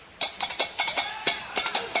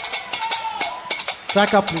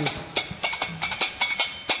Track up, please.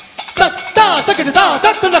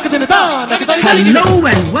 Hello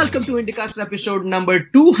and welcome to Indicast episode number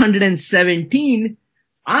 217.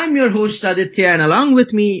 I'm your host Aditya and along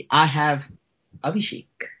with me I have Abhishek.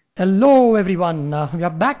 Hello everyone, we are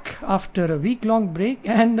back after a week-long break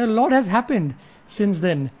and a lot has happened since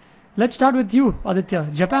then. Let's start with you,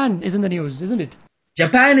 Aditya. Japan is in the news, isn't it?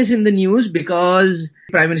 Japan is in the news because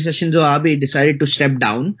Prime Minister Shinzo Abe decided to step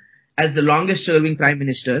down as the longest serving Prime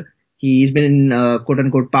Minister. He's been in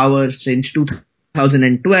quote-unquote power since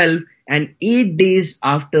 2012 and 8 days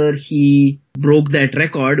after he broke that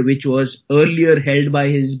record, which was earlier held by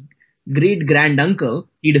his great-granduncle,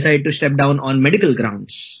 he decided to step down on medical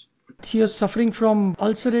grounds. He was suffering from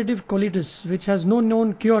ulcerative colitis, which has no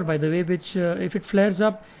known cure, by the way, which if it flares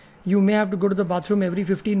up, you may have to go to the bathroom every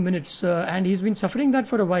 15 minutes. And he's been suffering that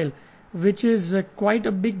for a while, which is quite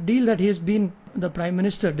a big deal that he has been the Prime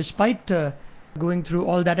Minister despite going through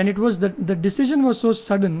all that. And it was the decision was so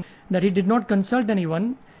sudden that he did not consult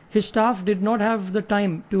anyone. His staff did not have the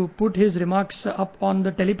time to put his remarks up on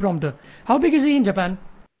the teleprompter. How big is he in Japan?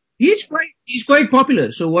 He's quite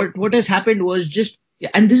popular. So what has happened was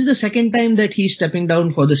and this is the second time that he's stepping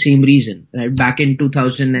down for the same reason. Right? Back in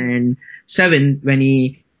 2007, when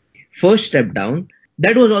he first stepped down,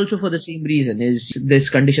 that was also for the same reason, is this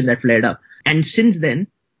condition that flared up. And since then,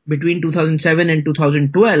 between 2007 and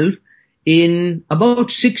 2012, in about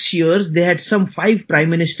 6 years, they had some 5 prime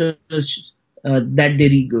ministers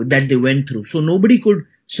that they went through. So nobody could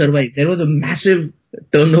survive. There was a massive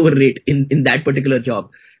turnover rate in that particular job.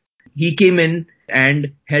 He came in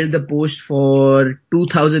and held the post for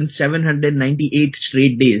 2,798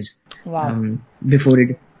 straight days. Wow. Before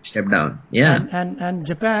it stepped down. Yeah. And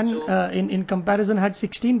Japan, in comparison, had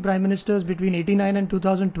 16 prime ministers between 89 and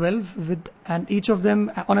 2012, and each of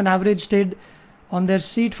them, on an average, stayed on their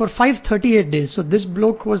seat for 538 days. So this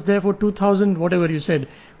bloke was there for 2,000, whatever you said,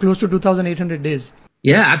 close to 2,800 days.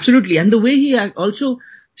 Yeah, absolutely. And the way he also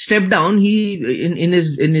stepped down, he in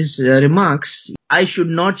his remarks, I should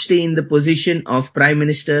not stay in the position of Prime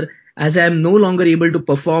Minister as I am no longer able to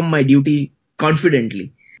perform my duty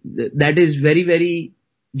confidently. That is very, very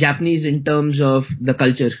Japanese in terms of the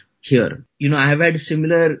culture here. I have had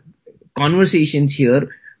similar conversations here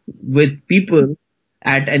with people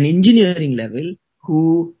at an engineering level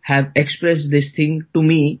who have expressed this thing to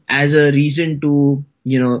me as a reason to,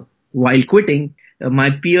 while quitting,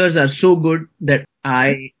 my peers are so good that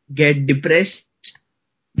I get depressed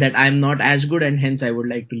that I'm not as good and hence I would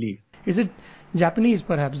like to leave. Is it Japanese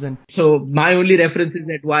perhaps then? So my only reference is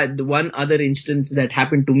that the one other instance that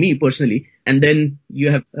happened to me personally, and then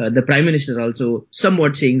you have the Prime Minister also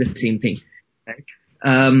somewhat saying the same thing. Right?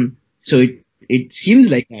 So it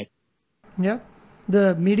seems like that. Yeah.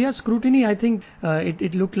 The media scrutiny, I think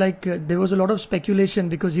it looked like there was a lot of speculation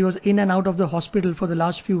because he was in and out of the hospital for the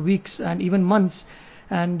last few weeks and even months.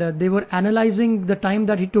 And they were analyzing the time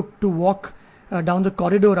that he took to walk down the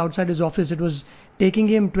corridor outside his office. It was taking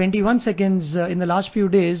him 21 seconds in the last few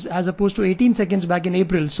days as opposed to 18 seconds back in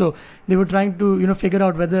April. So they were trying to, figure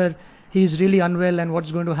out whether he's really unwell and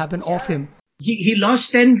what's going to happen off him. He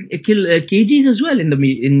lost 10 kgs as well in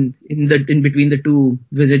between the two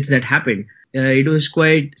visits that happened. It was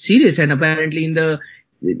quite serious, and apparently in the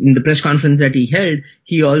press conference that he held,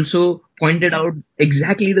 he also pointed out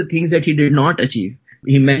exactly the things that he did not achieve.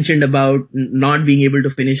 He mentioned about not being able to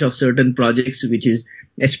finish off certain projects, which is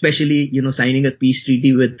especially, signing a peace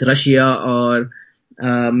treaty with Russia or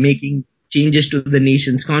making changes to the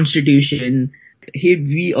nation's constitution.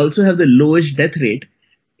 We also have the lowest death rate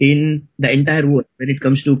in the entire world when it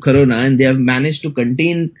comes to corona, and they have managed to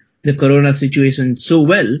contain the corona situation so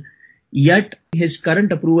well. Yet his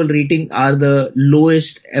current approval rating are the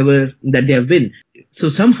lowest ever that they have been. So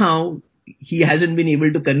somehow he hasn't been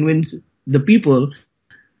able to convince the people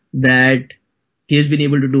that he has been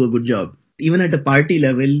able to do a good job. Even at a party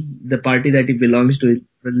level, the party that he belongs to,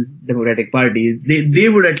 the Democratic Party, they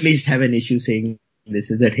would at least have an issue saying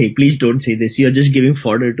this, is that, hey, please don't say this. You're just giving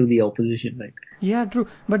fodder to the opposition. Right? Yeah, true.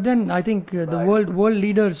 But then I think the world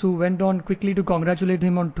leaders who went on quickly to congratulate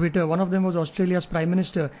him on Twitter, one of them was Australia's Prime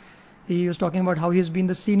Minister. He was talking about how he has been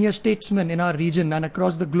the senior statesman in our region and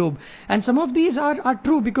across the globe. And some of these are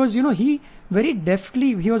true because, he very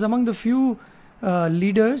deftly, he was among the few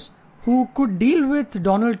leaders who could deal with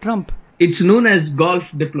Donald Trump. It's known as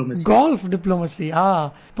golf diplomacy. Golf diplomacy,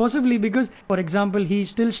 possibly because, for example, he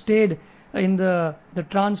still stayed in the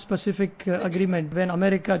Trans-Pacific Agreement when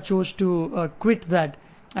America chose to quit that.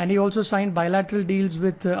 And he also signed bilateral deals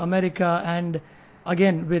with America and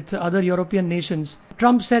again with other European nations.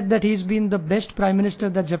 Trump said that he's been the best prime minister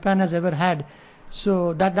that Japan has ever had.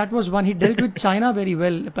 So that was one. He dealt with China very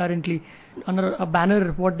well, apparently, under a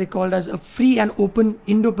banner what they called as a free and open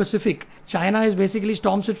Indo-Pacific. China is basically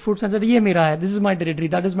stomps its foot and said, "Ye mera hai. This is my territory.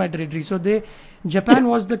 That is my territory." So Japan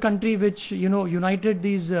was the country which united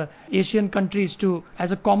these Asian countries to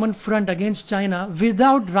as a common front against China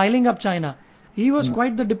without riling up China. He was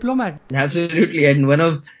quite the diplomat. Absolutely, and one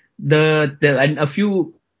of and a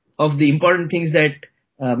few of the important things that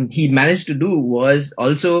he managed to do was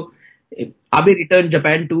also Abe returned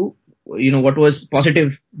Japan to what was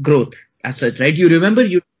positive growth as such, right? You remember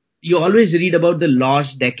you always read about the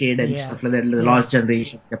lost decade and stuff like that, the lost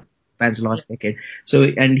generation, Japan's lost decade. So,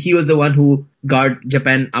 and he was the one who got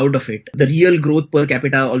Japan out of it. The real growth per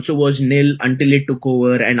capita also was nil until it took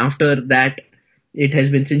over, and after that, it has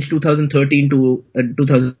been since 2013 to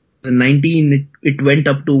 2019, it went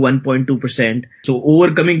up to 1.2%. So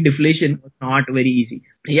overcoming deflation was not very easy.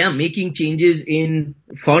 Yeah, making changes in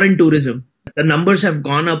foreign tourism. The numbers have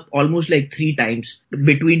gone up almost like 3 times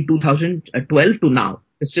between 2012 to now.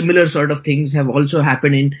 Similar sort of things have also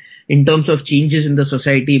happened in terms of changes in the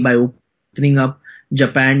society by opening up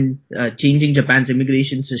Japan, changing Japan's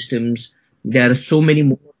immigration systems. There are so many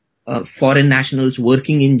more foreign nationals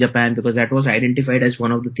working in Japan, because that was identified as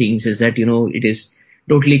one of the things, is that, it is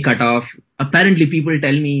totally cut off. Apparently people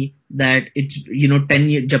tell me that it's,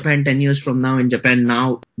 Japan 10 years from now, in Japan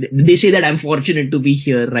now, they say that I'm fortunate to be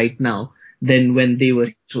here right now than when they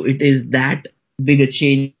were. So it is that big a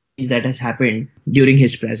change that has happened during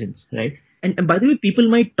his presence, right? And by the way, people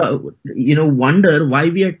might, wonder why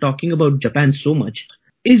we are talking about Japan so much.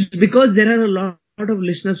 Is because there are a lot of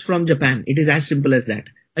listeners from Japan. It is as simple as that.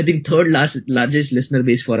 I think third largest listener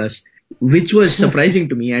base for us, which was surprising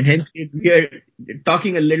to me, and hence we are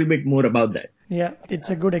talking a little bit more about that. Yeah, it's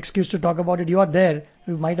a good excuse to talk about it. You are there.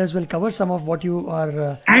 You might as well cover some of what you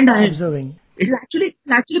are observing. It'll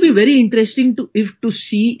actually be very interesting to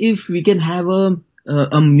see if we can have a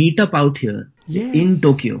meetup out here in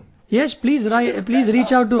Tokyo. Yes, please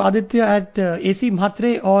reach out to Aditya at AC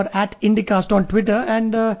Mhatre or at Indicast on Twitter,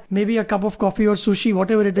 and maybe a cup of coffee or sushi,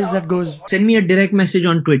 whatever it is that goes. Send me a direct message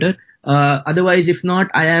on Twitter. Otherwise, if not,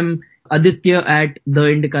 I am Aditya at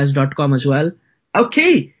theindicast.com as well.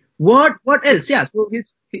 Okay, what else? Yeah, so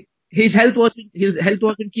his health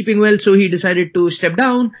wasn't keeping well, so he decided to step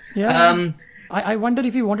down. Yeah. I wonder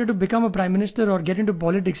if he wanted to become a prime minister or get into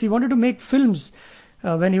politics. He wanted to make films.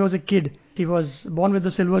 When he was a kid, he was born with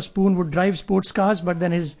a silver spoon, would drive sports cars, but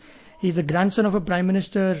then he's a grandson of a prime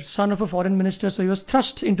minister, son of a foreign minister, so he was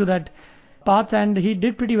thrust into that path, and he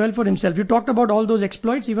did pretty well for himself. You talked about all those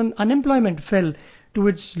exploits. Even unemployment fell to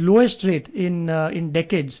its lowest rate in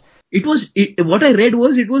decades. What I read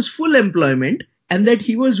was it was full employment, and that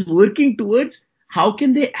he was working towards how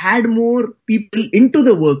can they add more people into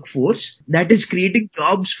the workforce, that is creating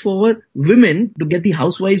jobs for women to get the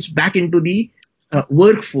housewives back into the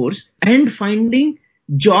workforce, and finding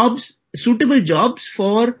suitable jobs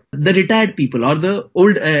for the retired people or the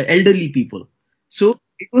old elderly people. So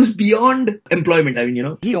it was beyond employment. I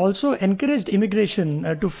mean, He also encouraged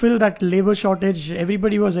immigration to fill that labor shortage.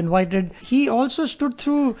 Everybody was invited. He also stood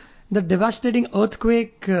through the devastating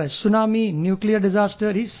earthquake, tsunami, nuclear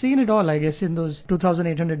disaster. He's seen it all, I guess, in those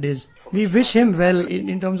 2,800 days. We wish him well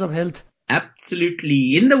in terms of health.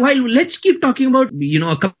 Absolutely. In the while, let's keep talking about,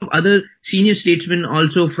 a couple of other senior statesmen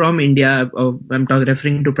also from India. I'm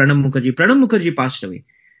referring to Pranab Mukherjee. Pranab Mukherjee passed away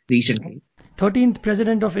recently. 13th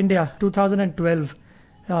President of India, 2012.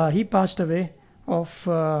 He passed away of,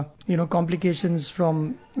 complications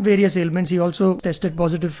from various ailments. He also tested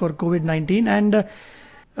positive for COVID-19. And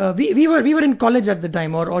we were in college at the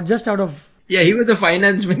time, or just out of... Yeah, he was the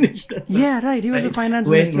finance minister. Yeah, right. He was a finance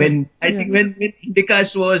minister. I think when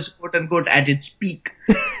Indicast was quote unquote at its peak,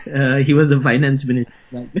 he was the finance minister.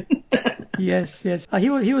 Yes. He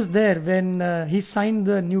was there when he signed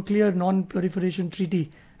the nuclear non-proliferation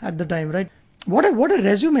treaty at the time, right? What a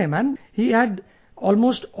resume, man. He had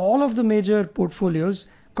almost all of the major portfolios.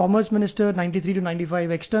 Commerce Minister 93 to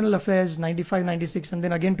 95, External Affairs 95, 96, and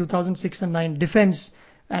then again 2006 and 9, Defense,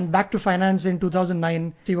 and back to Finance in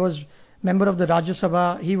 2009. He was member of the Rajya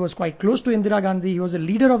Sabha. He was quite close to Indira Gandhi. He was a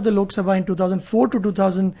leader of the Lok Sabha in 2004 to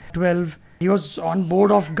 2012. He was on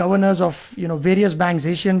board of governors of various banks,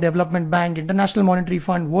 Asian Development Bank, International Monetary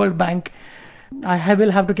Fund, World Bank. I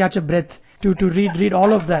will have to catch a breath to read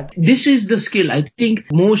all of that. This is the skill. I think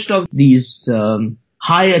most of these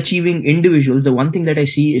high achieving individuals, the one thing that I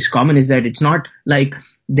see is common is that it's not like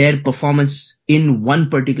their performance in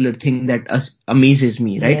one particular thing that amazes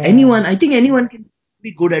me, right? Yeah. I think anyone can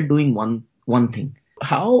be good at doing one thing.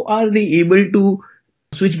 How are they able to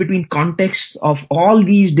switch between contexts of all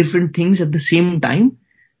these different things at the same time?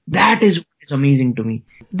 That is amazing to me.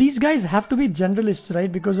 These guys have to be generalists,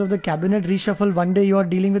 right? Because of the cabinet reshuffle. One day you are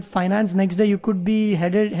dealing with finance, next day you could be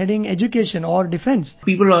heading education or defense.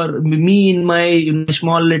 People are, me in my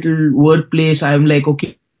small little workplace, I'm like,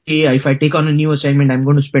 okay, if I take on a new assignment, I'm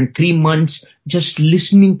going to spend 3 months just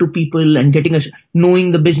listening to people and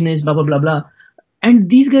knowing the business, blah, blah, blah, blah. And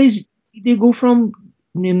these guys, they go from,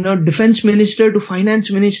 defense minister to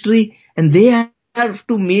finance ministry, and they have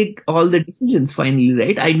to make all the decisions finally,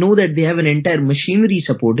 right? I know that they have an entire machinery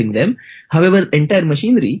supporting them. However, entire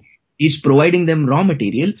machinery is providing them raw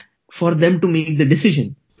material for them to make the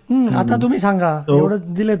decision. आता तुम्ही सांगा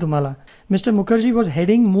एवढं दिले तुम्हाला. Mr. Mukherjee was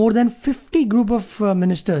heading more than 50 group of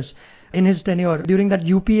ministers in his tenure during that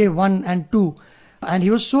UPA 1 and 2. And he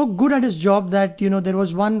was so good at his job that, there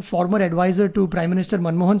was one former advisor to Prime Minister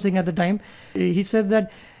Manmohan Singh at the time. He said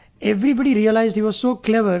that everybody realized he was so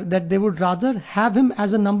clever that they would rather have him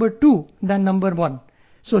as a number 2 than number 1.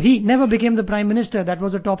 So he never became the Prime Minister. That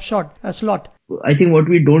was a top slot. I think what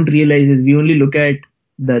we don't realize is we only look at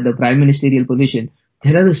the Prime Ministerial position.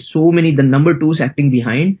 There are so many, the number 2s acting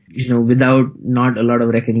behind, without not a lot of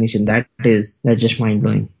recognition. That's just mind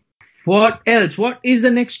blowing. What else? What is the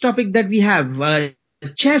next topic that we have?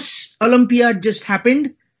 Chess Olympiad just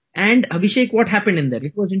happened. And Abhishek, what happened in there?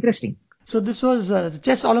 It was interesting. So this was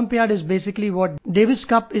Chess Olympiad is basically what Davis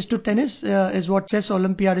Cup is to tennis, is what Chess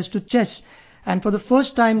Olympiad is to chess. And for the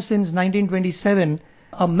first time since 1927,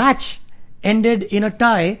 a match ended in a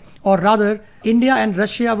tie, or rather, India and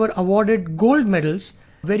Russia were awarded gold medals,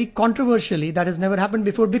 very controversially. That has never happened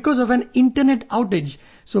before because of an internet outage.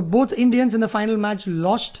 So both Indians in the final match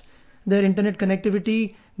lost their internet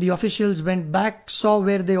connectivity. The officials went back, saw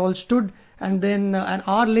where they all stood, and then an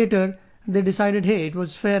hour later, they decided, hey, it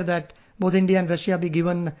was fair that both India and Russia be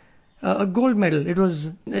given a gold medal. It was,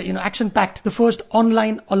 action-packed, the first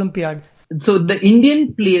online Olympiad. So the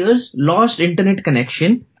Indian players lost internet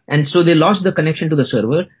connection, and so they lost the connection to the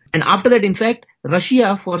server. And after that, in fact,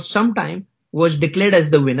 Russia for some time was declared as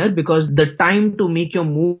the winner because the time to make your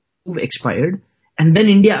move expired. And then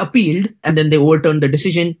India appealed, and then they overturned the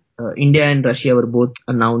decision. India and Russia were both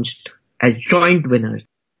announced as joint winners.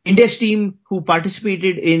 India's team who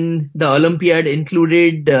participated in the Olympiad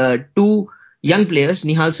included 2 young players,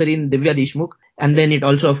 Nihal Sarin, Divya Deshmukh. And then it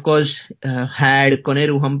also, of course, had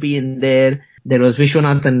Koneru Hampi in there. There was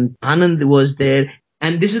Vishwanathan Anand was there.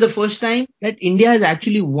 And this is the first time that India has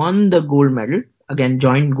actually won the gold medal. Again,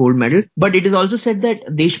 joint gold medal. But it is also said that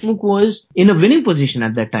Deshmukh was in a winning position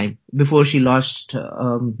at that time before she lost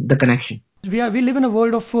the connection. We live in a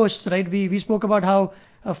world of firsts, right? We spoke about how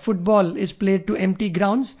football is played to empty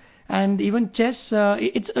grounds, and even chess.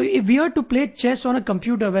 It's weird to play chess on a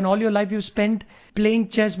computer when all your life you've spent playing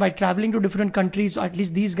chess by traveling to different countries. Or at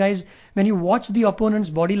least these guys, when you watch the opponent's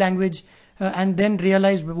body language and then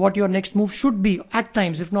realize what your next move should be at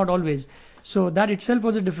times, if not always. So that itself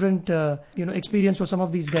was a different, experience for some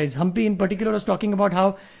of these guys. Hampi in particular was talking about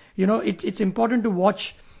how, it's important to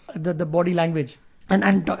watch the body language.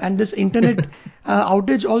 And this internet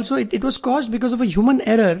outage also, it was caused because of a human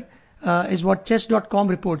error, is what chess.com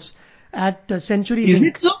reports at CenturyLink. Is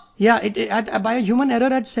it so? Yeah, by a human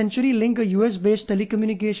error at CenturyLink, a US-based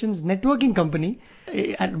telecommunications networking company.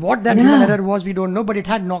 And what that human error was, we don't know, but it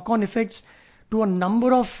had knock-on effects to a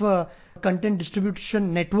number of content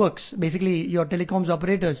distribution networks, basically your telecoms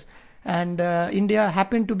operators. And India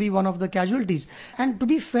happened to be one of the casualties. And to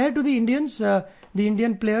be fair to the Indians, the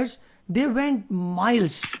Indian players, they went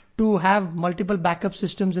miles to have multiple backup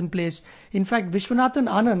systems in place. In fact, Vishwanathan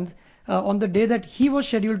Anand, on the day that he was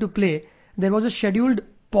scheduled to play, there was a scheduled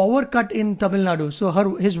power cut in Tamil Nadu. So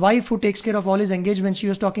his wife, who takes care of all his engagements, she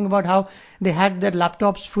was talking about how they had their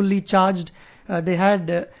laptops fully charged. They had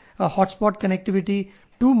a hotspot connectivity,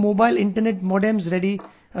 2 mobile internet modems ready.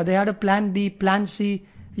 They had a plan B, plan C.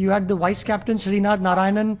 You had the vice captain, Srinath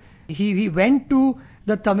Narayanan. He went to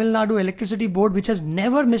the Tamil Nadu Electricity Board, which has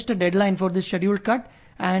never missed a deadline for this scheduled cut,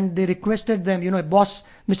 and they requested them, boss,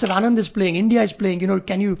 Mr. Anand is playing, India is playing,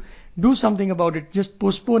 can you do something about it? Just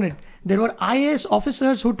postpone it. There were IAS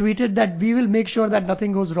officers who tweeted that we will make sure that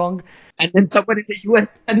nothing goes wrong. And then someone in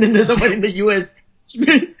the US,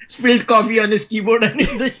 spilled coffee on his keyboard and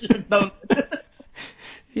it shut down.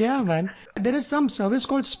 Yeah, man. There is some service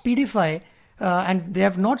called Speedify. And they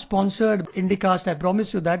have not sponsored IndyCast, I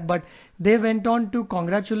promise you that, but they went on to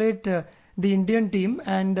congratulate the Indian team,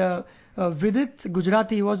 and Vidit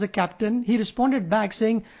Gujarati was the captain. He responded back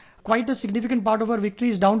saying quite a significant part of our victory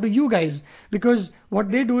is down to you guys, because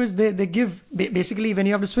what they do is they give, basically when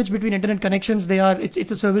you have to switch between internet connections,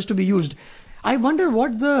 it's a service to be used. I wonder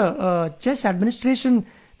what the chess administration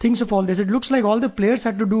thinks of all this? It looks like all the players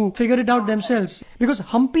had to figure it out themselves. Because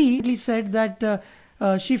Humpy said that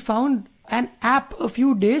she found an app a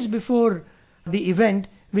few days before the event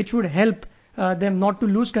which would help them not to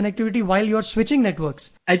lose connectivity while you're switching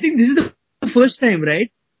networks. I think this is the first time,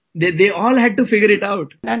 right? They all had to figure it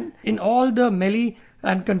out. And in all the melee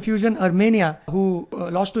and confusion, Armenia, who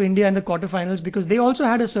lost to India in the quarterfinals, because they also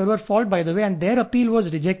had a server fault, by the way, and their appeal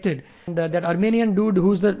was rejected. And that Armenian dude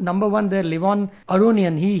who's the number one there, Levon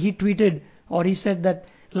Aronian, he tweeted, or he said that,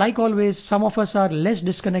 like always, some of us are less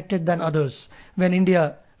disconnected than others when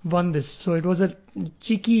India won this. So it was a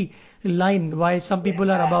cheeky line why some people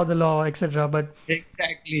are above the law, etc. But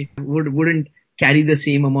exactly wouldn't carry the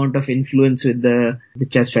same amount of influence with the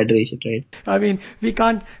chess federation, right? I mean, we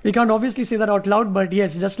can't obviously say that out loud, but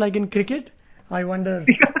yes, just like in cricket, I wonder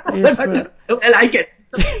if well, I get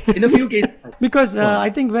in a few cases. Because I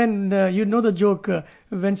think when you know the joke,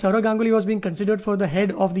 when Saurav Ganguly was being considered for the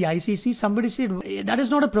head of the ICC, somebody said that is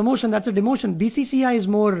not a promotion, that's a demotion. BCCI is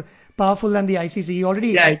more powerful than the ICC. He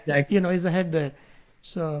already is the head there.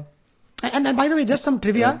 So and by the way, just some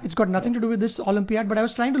trivia. It's got nothing to do with this Olympiad, but I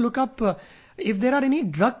was trying to look up if there are any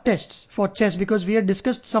drug tests for chess, because we had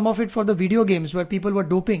discussed some of it for the video games where people were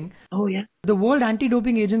doping. Oh yeah. The World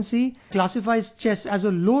Anti-Doping Agency classifies chess as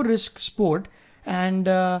a low-risk sport, and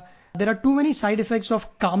there are too many side effects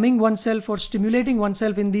of calming oneself or stimulating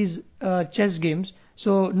oneself in these chess games.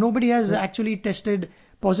 So nobody has actually tested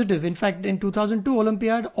positive. In fact, in 2002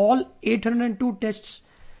 Olympiad, all 802 tests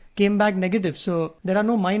came back negative. So there are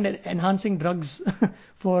no mind-enhancing drugs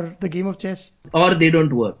for the game of chess. Or they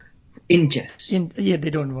don't work in chess. They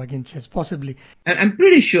don't work in chess, possibly. I'm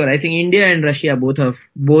pretty sure. I think India and Russia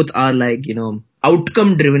both are like,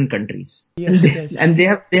 outcome-driven countries. Yes. And they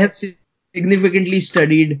have significantly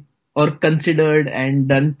studied or considered and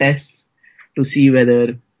done tests to see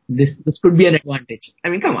whether this could be an advantage. I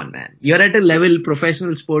mean, come on, man. You're at a level,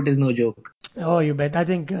 professional sport is no joke. Oh, you bet. I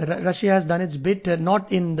think Russia has done its bit,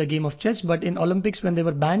 not in the game of chess, but in Olympics when they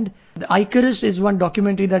were banned. The Icarus is one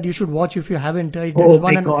documentary that you should watch if you haven't. Oh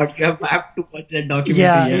my God, you have to watch that documentary.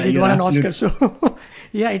 Yeah, it won an Oscar. So,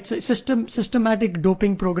 yeah, it's a systematic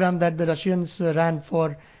doping program that the Russians ran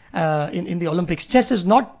for in the Olympics. Chess is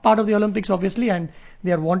not part of the Olympics, obviously, and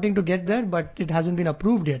they are wanting to get there, but it hasn't been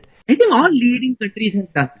approved yet. I think all leading countries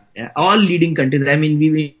have done it. Yeah, all leading countries. I mean,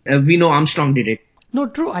 we know Armstrong did it. No,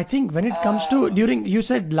 true. I think when it comes to you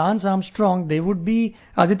said Lance Armstrong, they would be,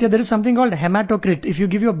 Aditya, there is something called hematocrit. If you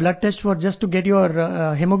give you a blood test for just to get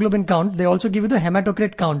your hemoglobin count, they also give you the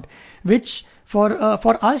hematocrit count, which for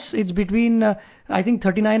us, it's between, I think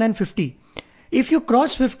 39 and 50. If you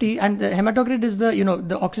cross 50, and the hematocrit is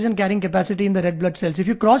the oxygen carrying capacity in the red blood cells. If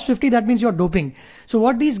you cross 50, that means you're doping. So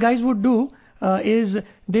what these guys would do is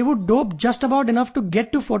they would dope just about enough to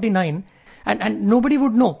get to 49. And nobody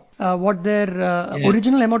would know what their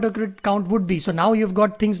original hematocrit count would be. So now you've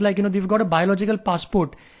got things like, they've got a biological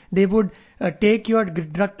passport. They would take your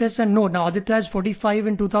drug test and know. Now Aditya has 45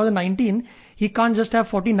 in 2019. He can't just have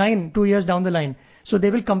 49 2 years down the line. So they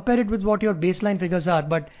will compare it with what your baseline figures are.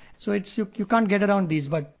 But so it's you can't get around these.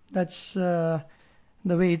 But that's the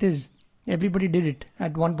way it is. Everybody did it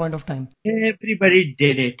at one point of time. Everybody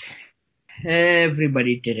did it.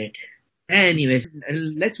 Anyways,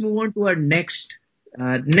 let's move on to our next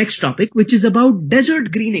topic, which is about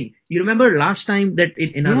desert greening. You remember last time that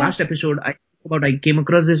in our last episode, I came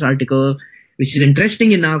across this article, which is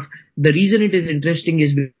interesting enough. The reason it is interesting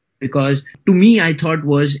is because to me, I thought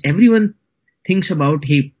was everyone thinks about,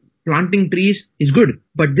 hey, planting trees is good.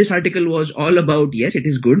 But this article was all about, yes, it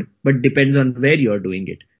is good, but depends on where you're doing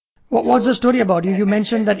it. What's the story about? You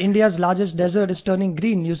mentioned that India's largest desert is turning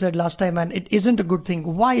green, you said last time, and it isn't a good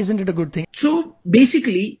thing. Why isn't it a good thing? So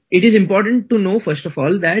basically, it is important to know, first of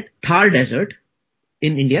all, that Thar Desert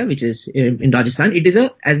in India, which is in Rajasthan, it is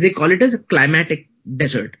as they call it, as a climatic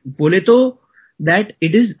desert. Bole to that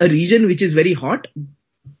it is a region which is very hot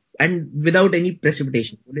and without any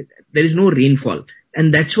precipitation. There is no rainfall.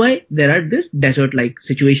 And that's why this desert-like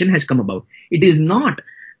situation has come about. It is not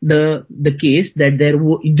the case that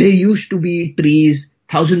there used to be trees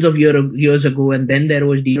thousands of years ago, and then there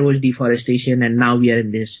was deforestation, and now we are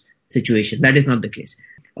in this situation. That is not the case.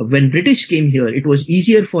 When British came here, it was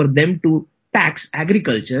easier for them to tax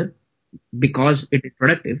agriculture because it is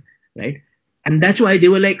productive, right? And that's why they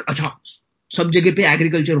were like, acha, sab jagah pe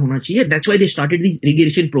agriculture hona chahiye. That's why they started these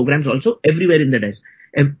irrigation programs also everywhere in the desert,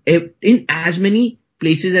 in as many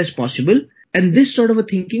places as possible. And this sort of a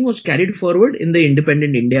thinking was carried forward in the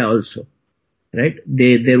independent India also, right?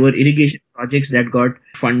 There were irrigation projects that got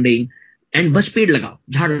funding, and bas ped lagao,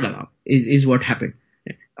 jhad lagao is what happened.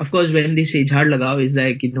 Of course, when they say jhad lagao, is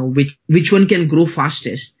like, which one can grow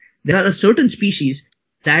fastest. There are a certain species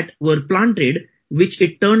that were planted, which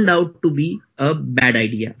it turned out to be a bad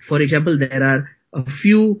idea. For example, there are a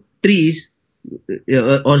few trees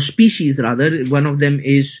or species rather. One of them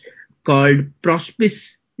is called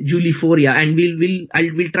Prospis julifolia, and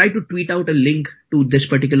we'll try to tweet out a link to this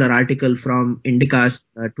particular article from Indica's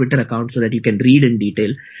Twitter account so that you can read in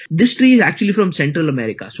detail. This tree is actually from Central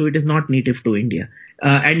America, so it is not native to India.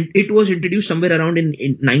 And it was introduced somewhere around in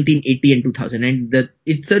 1980 and 2000. And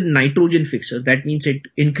it's a nitrogen fixer. That means it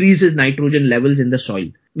increases nitrogen levels in the soil,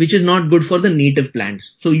 which is not good for the native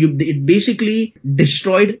plants. So it basically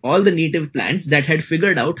destroyed all the native plants that had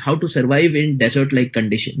figured out how to survive in desert-like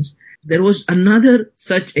conditions. There was another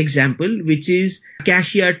such example, which is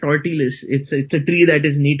Acacia tortilis. It's a tree that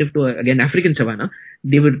is native to, again, African savanna.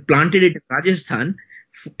 They were planted in Rajasthan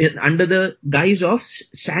under the guise of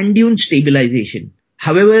sand dune stabilization.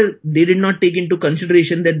 However, they did not take into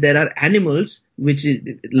consideration that there are animals, which is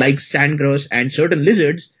like sandgrouse and certain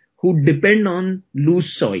lizards, who depend on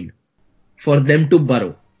loose soil for them to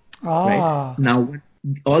burrow. Right? Now,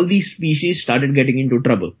 all these species started getting into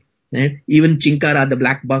trouble. Right? Even chinkara, the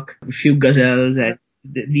black buck, a few gazelles, and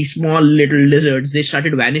these small little lizards, they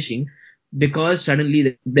started vanishing because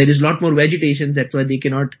suddenly there is a lot more vegetation. That's why they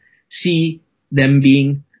cannot see them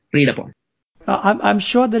being preyed upon. I'm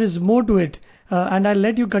sure there is more to it, and I'll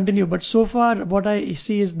let you continue. But so far, what I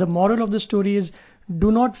see is the moral of the story is do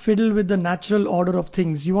not fiddle with the natural order of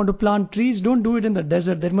things. You want to plant trees, don't do it in the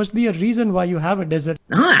desert. There must be a reason why you have a desert.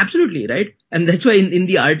 Absolutely, right? And that's why in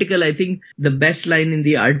the article, I think the best line in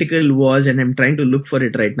the article was, and I'm trying to look for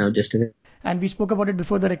it right now, just a and we spoke about it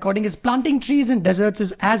before the recording, is planting trees in deserts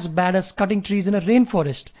is as bad as cutting trees in a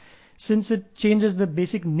rainforest, since it changes the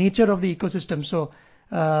basic nature of the ecosystem. So,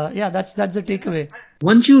 that's the takeaway.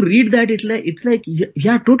 Once you read that, it's like,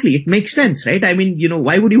 yeah, totally. It makes sense, right? I mean,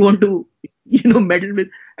 why would you want to, meddle with?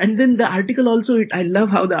 And then the article also, I love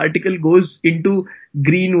how the article goes into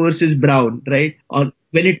green versus brown, right? Or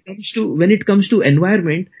when it comes to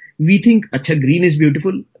environment, we think, acha, green is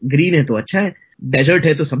beautiful. Green hai to acha hai. Desert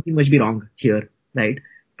hai to something must be wrong here, right?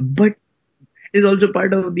 But it is also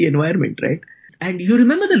part of the environment, right? And you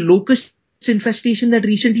remember the locust infestation that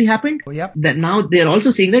recently happened? Oh, yeah. That now they're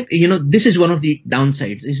also saying that, this is one of the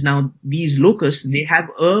downsides, is now these locusts, they have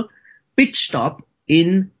a pit stop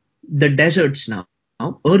in the deserts now.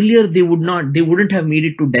 Earlier they wouldn't have made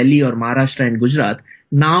it to Delhi or Maharashtra and Gujarat.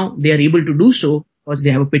 Now they are able to do so because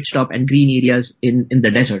they have a pit stop and green areas in the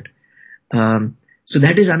desert. So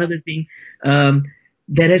that is another thing.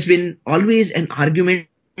 There has been always an argument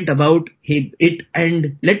about it.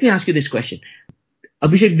 And let me ask you this question.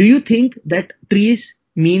 Abhishek, do you think that trees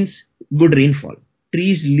means good rainfall?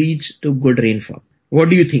 Trees leads to good rainfall. What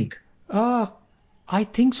do you think? I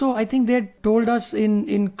think so. I think they told us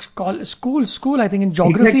in school. I think in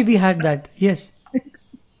geography we had that. Yes.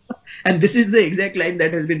 And this is the exact line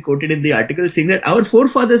that has been quoted in the article, saying that our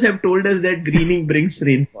forefathers have told us that greening brings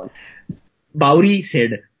rainfall. Bowry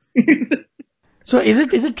said. So is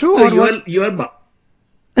it true? So or you are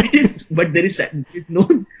but there is no.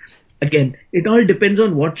 Again, it all depends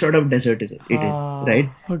on what sort of desert it is, right?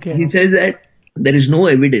 Okay. He says that there is no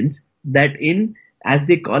evidence that as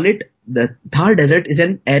they call it, the Thar Desert is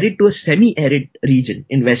an arid to a semi-arid region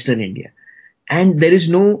in Western India. And there is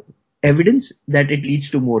no evidence that it leads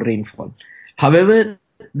to more rainfall. However,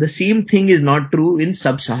 the same thing is not true in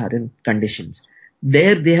sub-Saharan conditions.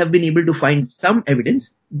 There, they have been able to find some evidence,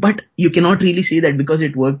 but you cannot really say that because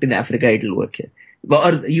it worked in Africa, it will work here.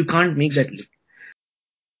 Or you can't make that leap.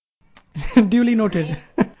 Duly noted.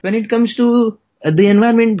 When it comes to the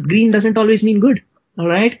environment, green doesn't always mean good. All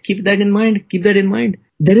right. Keep that in mind.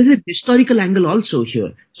 There is a historical angle also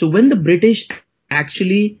here. So when the British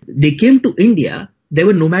they came to India, there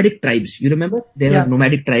were nomadic tribes. You remember? There were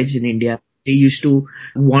nomadic tribes in India. They used to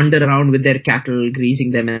wander around with their cattle,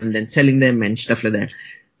 grazing them and then selling them and stuff like that.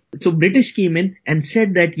 So British came in and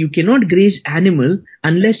said that you cannot graze animal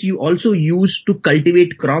unless you also use to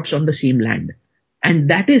cultivate crops on the same land.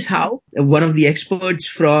 And that is how one of the experts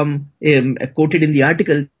from quoted in the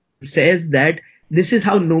article says that this is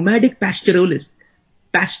how nomadic pastoralists,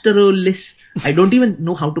 I don't even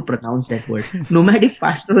know how to pronounce that word. Nomadic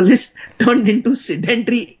pastoralists turned into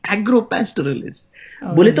sedentary agro-pastoralists.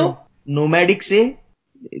 Bole to, nomadic say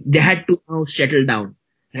they had to now settle down,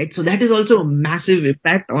 right? So that is also a massive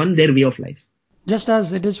impact on their way of life. Just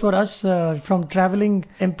as it is for us, from traveling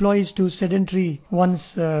employees to sedentary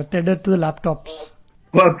ones tethered to the laptops.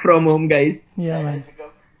 Work from home, guys. Yeah, man.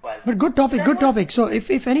 But good topic, good topic. So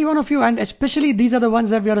if any one of you, and especially these are the ones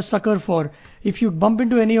that we are a sucker for, if you bump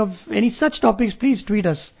into any such topics, please tweet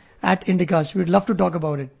us at Indicast. We'd love to talk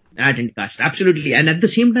about it. At Indicast, absolutely. And at the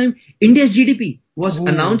same time, India's GDP was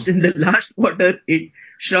announced in the last quarter. It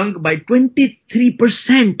shrunk by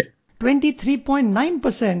 23%.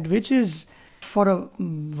 23.9%, which is for a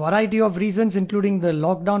variety of reasons, including the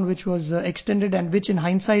lockdown, which was extended and which in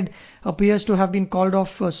hindsight appears to have been called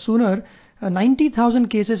off sooner. 90,000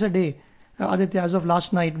 cases a day, Aditya, as of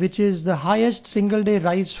last night, which is the highest single day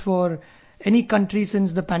rise for any country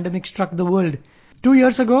since the pandemic struck the world. 2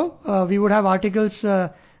 years ago, we would have articles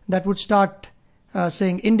that would start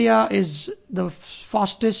saying India is the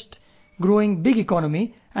fastest growing big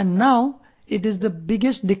economy, and now it is the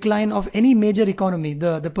biggest decline of any major economy,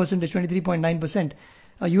 the percentage, 23.9%.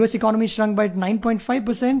 US economy shrunk by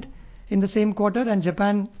 9.5% in the same quarter, and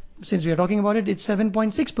Japan, since we are talking about it, it's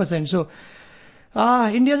 7.6%. So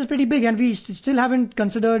India is pretty big, and we still haven't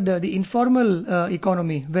considered the informal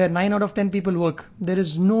economy where 9 out of 10 people work. There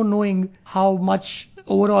is no knowing how much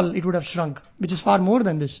overall it would have shrunk, which is far more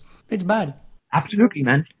than this. It's bad. Absolutely,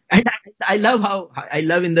 man. And I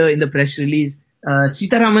love in the press release,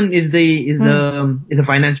 Sitaraman is the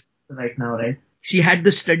finance minister right now, right? She had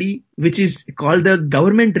the study which is called the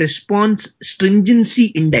Government Response Stringency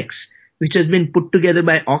Index, which has been put together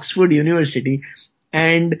by Oxford University,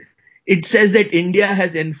 and it says that India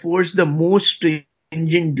has enforced the most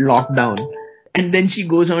stringent lockdown. And then she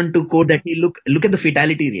goes on to quote that, look at the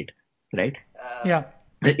fatality rate, right? Yeah.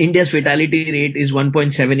 India's fatality rate is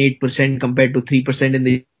 1.78% compared to 3% in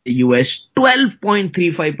the US,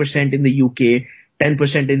 12.35% in the UK,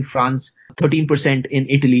 10% in France, 13% in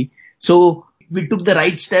Italy. So we took the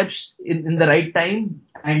right steps in the right time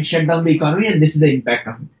and shut down the economy, and this is the impact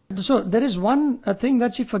of it. So there is one thing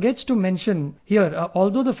that she forgets to mention here.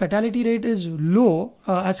 Although the fatality rate is low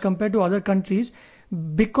as compared to other countries,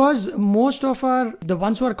 because most of the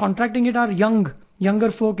ones who are contracting it are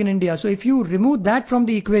younger folk in India. So if you remove that from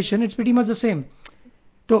the equation, it's pretty much the same.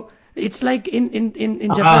 So it's like in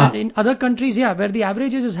Japan, in other countries, where the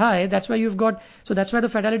average is high, that's why that's why the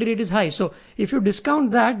fatality rate is high. So if you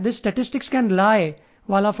discount that, this statistics can lie.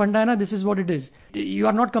 Wala Fandana, this is what it is. You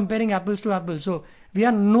are not comparing apples to apples. So we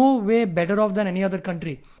are no way better off than any other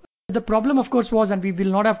country. The problem, of course, was, and we will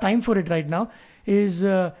not have time for it right now, is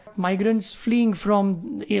migrants fleeing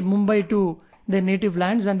from Mumbai to their native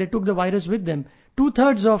lands, and they took the virus with them.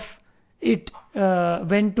 2/3 of it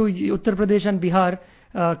went to Uttar Pradesh and Bihar,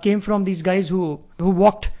 came from these guys who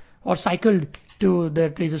walked or cycled to their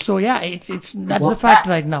places. So that's a fact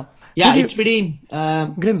right now. Yeah, it's pretty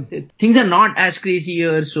grim. Things are not as crazy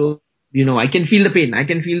here, so I can feel the pain.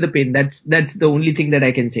 That's the only thing that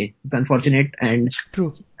I can say. It's unfortunate, and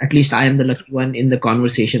true. At least I am the lucky one in the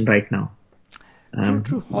conversation right now.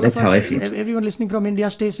 True. All that's of us, how I feel. Everyone listening from India,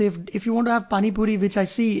 stay safe. If you want to have pani puri, which I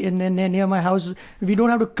see near my house, we don't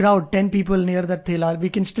have to crowd 10 people near that thela. We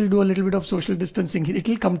can still do a little bit of social distancing. It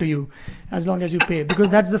will come to you as long as you pay, because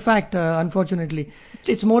that's the fact. Unfortunately,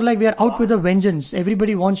 it's more like we are out with a vengeance.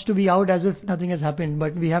 Everybody wants to be out as if nothing has happened,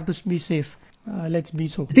 but we have to be safe. Let's be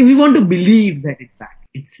so. I think we want to believe that it's back.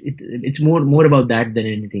 It's more about that than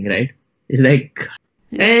anything, right? It's like,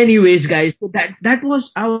 anyways, guys. So that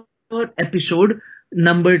was our episode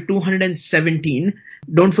number 217.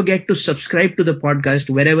 Don't forget to subscribe to the podcast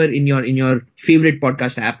wherever in your favorite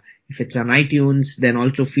podcast app. If it's on iTunes, then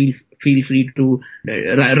also feel free to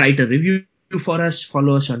write a review for us.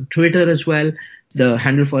 Follow us on Twitter as well. The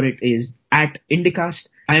handle for it is @Indicast.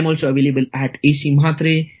 I am also available at AC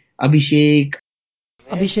Mhatre,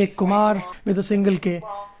 Abhishek Kumar with a single K.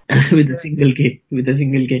 with a single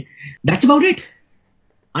K. That's about it.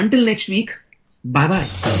 Until next week. Bye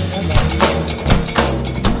bye.